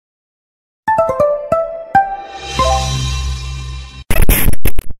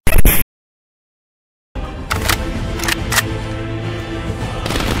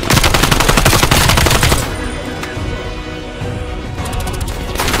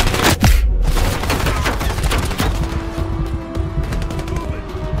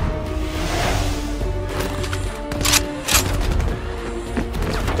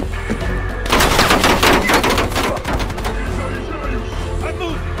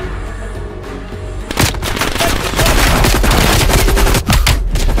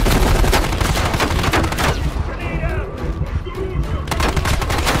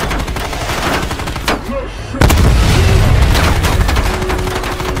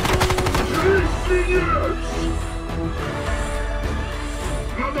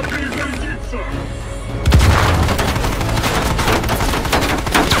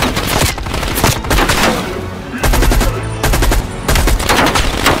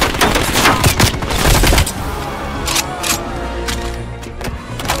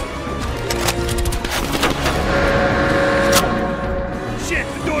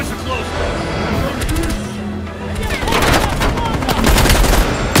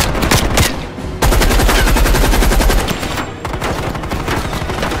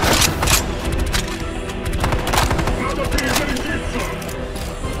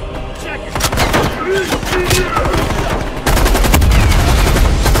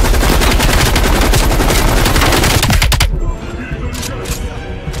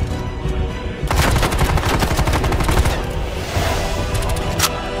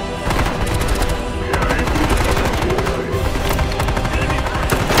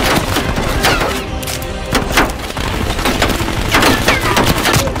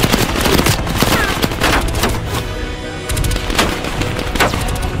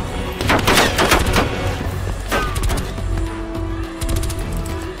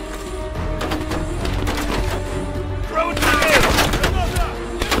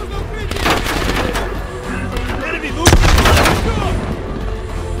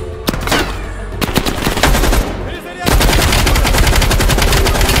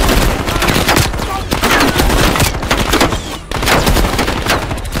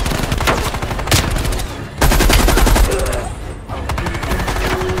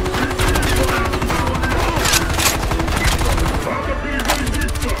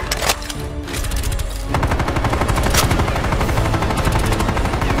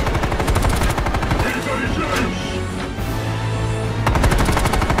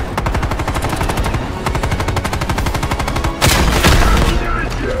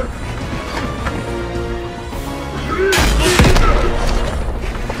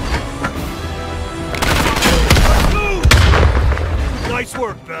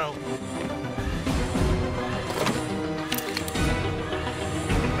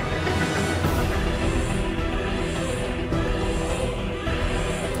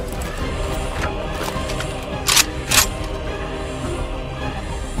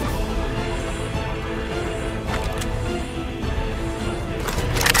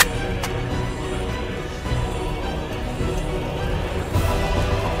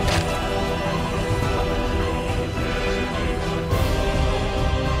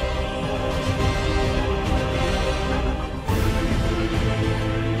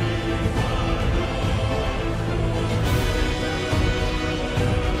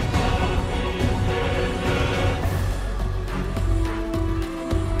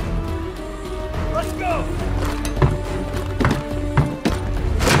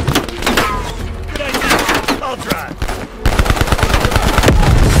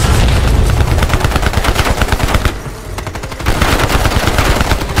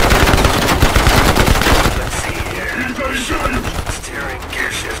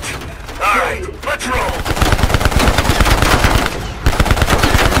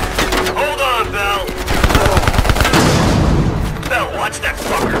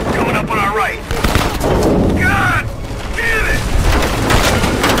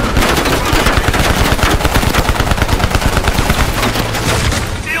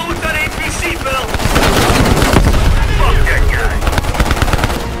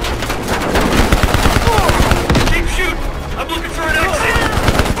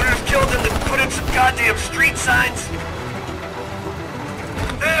signs?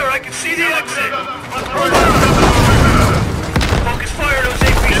 There, I can see the exit! Focus fire on those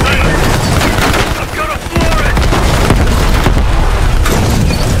APCs! I'm gonna floor it!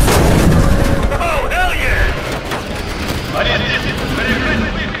 Oh, hell yeah! One,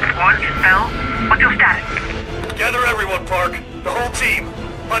 L, what's your status? Gather everyone, Park. The whole team.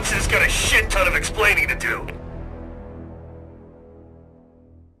 Hudson's got a shit ton of explaining to do.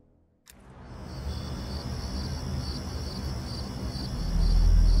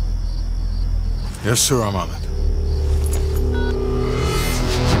 Yes, sir, I'm on it.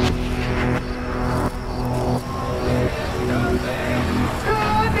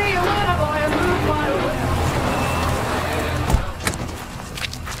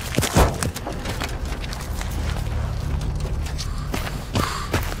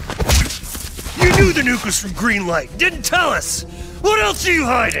 You knew the nuke was from Greenlight. Didn't tell us. What else are you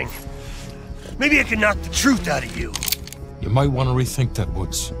hiding? Maybe I can knock the truth out of you. You might want to rethink that,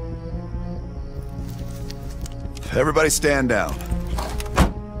 Woods. Everybody stand down.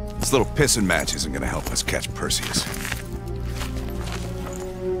 This little pissing match isn't gonna help us catch Perseus.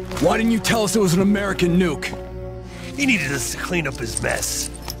 Why didn't you tell us it was an American nuke? He needed us to clean up his mess.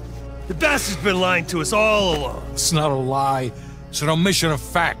 The bastard's been lying to us all along. It's not a lie. It's an omission of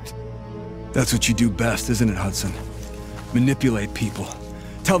fact. That's what you do best, isn't it, Hudson? Manipulate people.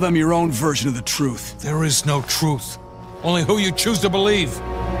 Tell them your own version of the truth. There is no truth. Only who you choose to believe.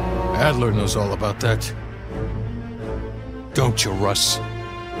 Adler knows all about that. Don't you, Russ?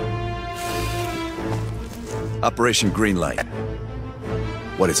 Operation Greenlight.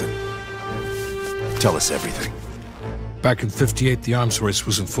 What is it? Tell us everything. Back in '58, the arms race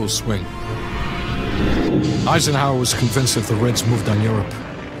was in full swing. Eisenhower was convinced if the Reds moved on Europe,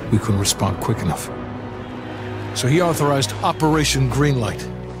 we couldn't respond quick enough. So he authorized Operation Greenlight,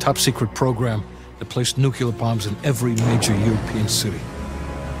 a top-secret program that placed nuclear bombs in every major European city.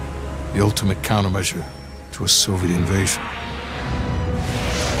 The ultimate countermeasure to a Soviet invasion.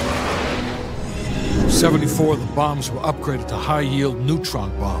 74 of the bombs were upgraded to high-yield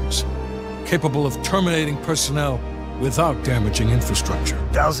neutron bombs, capable of terminating personnel without damaging infrastructure.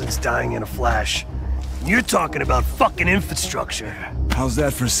 Thousands dying in a flash. You're talking about fucking infrastructure. How's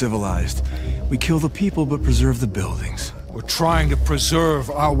that for civilized? We kill the people but preserve the buildings. We're trying to preserve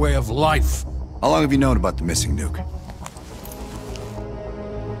our way of life. How long have you known about the missing nuke?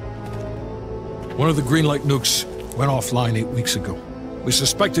 One of the Greenlight nukes went offline 8 weeks ago. We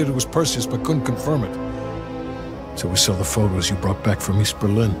suspected it was Perseus, but couldn't confirm it. So we saw the photos you brought back from East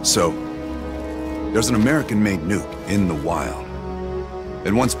Berlin. So, there's an American-made nuke in the wild.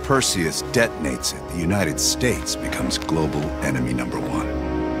 And once Perseus detonates it, the United States becomes global enemy #1.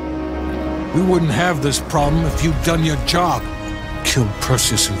 We wouldn't have this problem if you'd done your job. Killed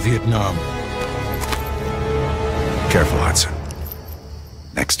Perseus in Vietnam. Careful, Hudson.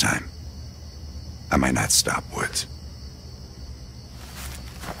 Next time, I might not stop Woods.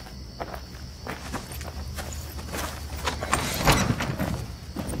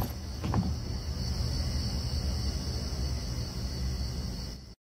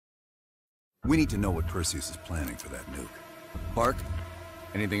 We need to know what Perseus is planning for that nuke. Park,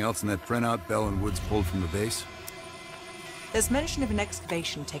 anything else in that printout Bell and Woods pulled from the base? There's mention of an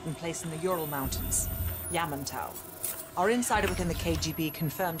excavation taking place in the Ural Mountains, Yamantau. Our insider within the KGB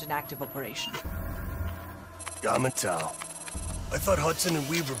confirmed an active operation. Yamantau. I thought Hudson and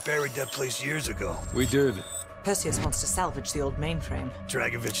Weaver buried that place years ago. We did. Perseus wants to salvage the old mainframe.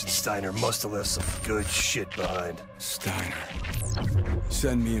 Dragovich and Steiner must have left some good shit behind. Steiner.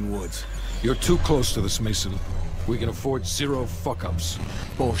 Send me in Woods. You're too close to this, Mason. We can afford 0 fuck-ups.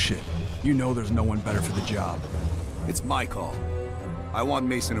 Bullshit. You know there's no one better for the job. It's my call. I want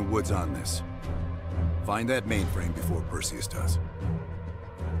Mason and Woods on this. Find that mainframe before Perseus does.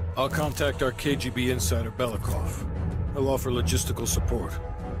 I'll contact our KGB insider, Belikov. He'll offer logistical support.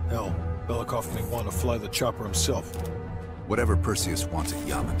 Hell, Belikov may want to fly the chopper himself. Whatever Perseus wants at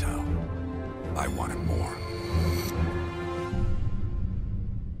Yamantau, I want it more.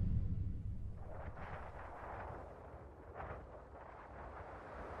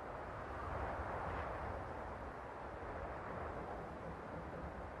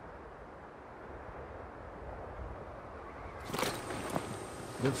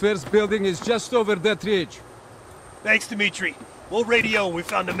 The first building is just over that ridge. Thanks, Dmitri. We'll radio when we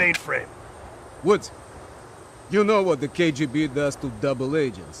found the mainframe. Woods, you know what the KGB does to double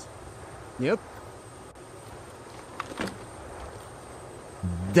agents. Yep.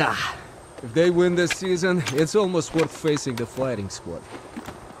 Da. If they win this season, it's almost worth facing the fighting squad.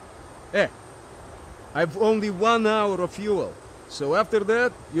 Hey, I've only 1 hour of fuel. So after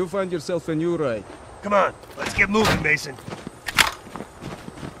that, you find yourself a new ride. Come on, let's get moving, Mason.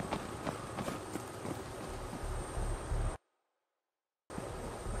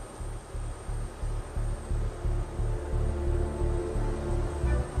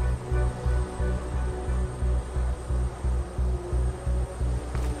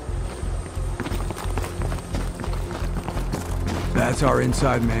 That's our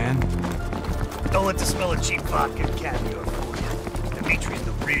inside man. Don't let the smell of cheap vodka and caviar fool you. Dimitri's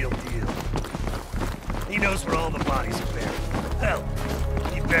the real deal. He knows where all the bodies are buried. Hell,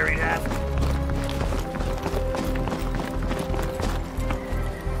 he buried half of them.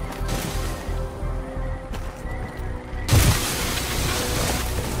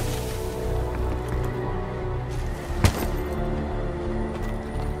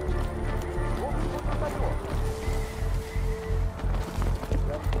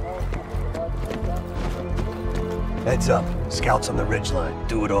 Heads up. Scouts on the ridgeline.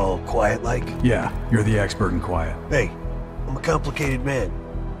 Do it all quiet-like? Yeah, you're the expert in quiet. Hey, I'm a complicated man.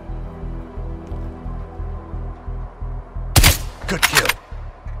 Good kill.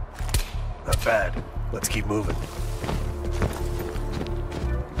 Not bad. Let's keep moving.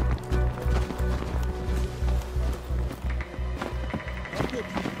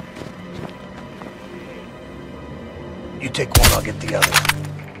 You take one, I'll get the other.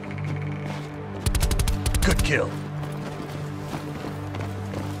 Good kill.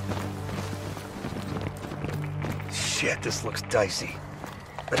 Shit, this looks dicey.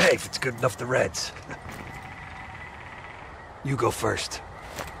 But hey, if it's good enough, the Reds. You go first.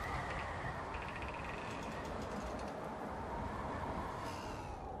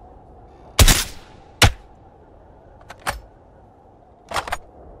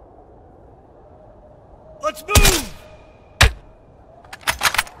 Let's move!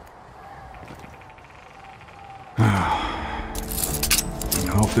 I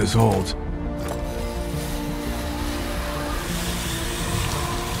hope this holds.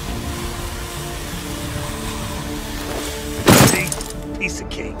 See? Piece of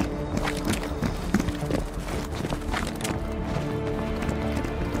cake.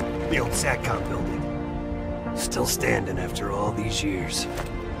 The old SATCOM building. Still standing after all these years.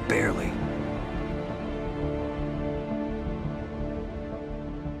 Barely.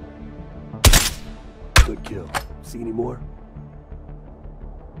 Good kill. See any more?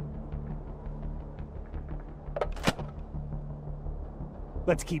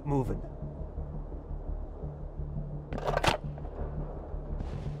 Let's keep moving.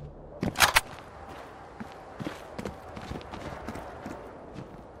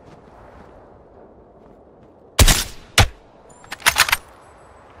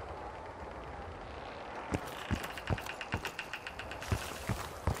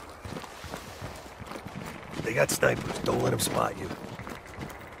 They got snipers. Don't let them spot you.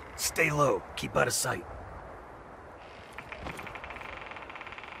 Stay low. Keep out of sight.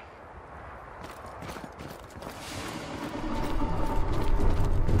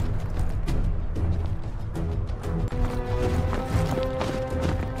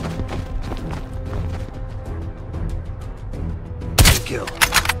 Good kill.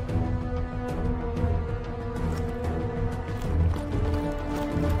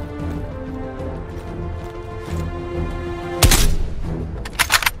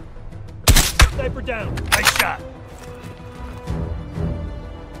 Sniper down. Nice shot.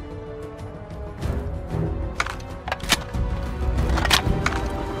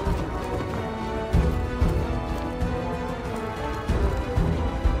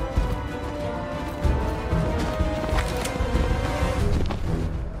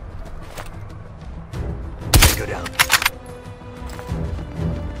 Go down.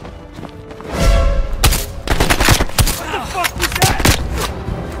 What the fuck was that?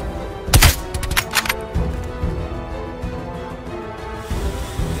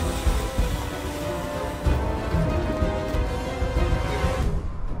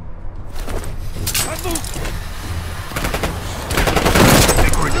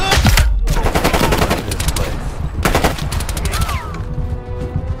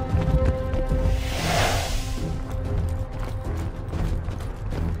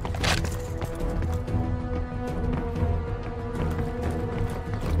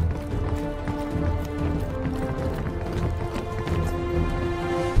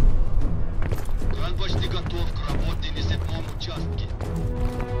 Кран почти готов к работе на 7-м участке.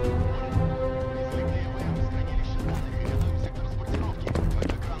 Готовимся к транспортировке.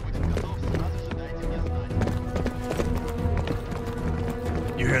 Когда кран будет готов, сразу же дайте мне знать.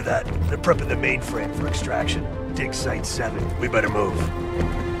 You hear that? They're prepping the mainframe for extraction. Dig Site 7. We better move.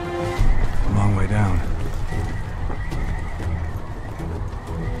 Long way down.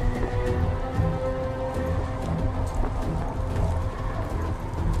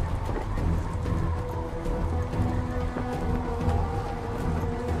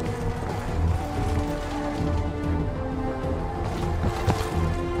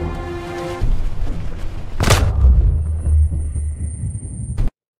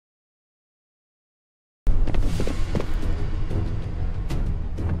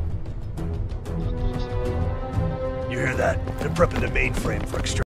 mainframe for extraction.